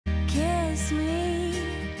kiss me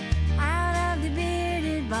out of the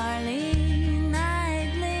bearded barley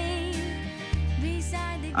nightly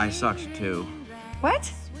beside the I sucked too. What?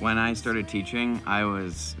 When I started teaching, I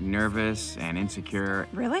was nervous and insecure.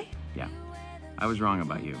 Really? Yeah, I was wrong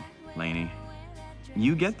about you, Lainey.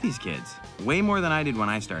 You get these kids, way more than I did when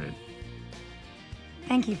I started.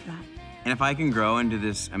 Thank you for that. And if I can grow into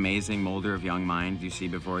this amazing molder of young minds you see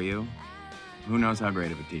before you, who knows how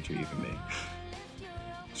great of a teacher you can be.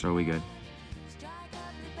 So are we good?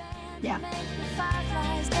 Yeah.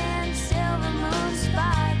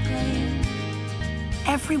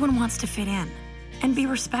 Everyone wants to fit in and be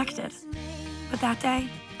respected. But that day,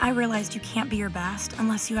 I realized you can't be your best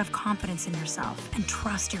unless you have confidence in yourself and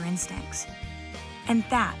trust your instincts. And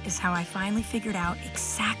that is how I finally figured out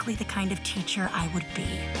exactly the kind of teacher I would be.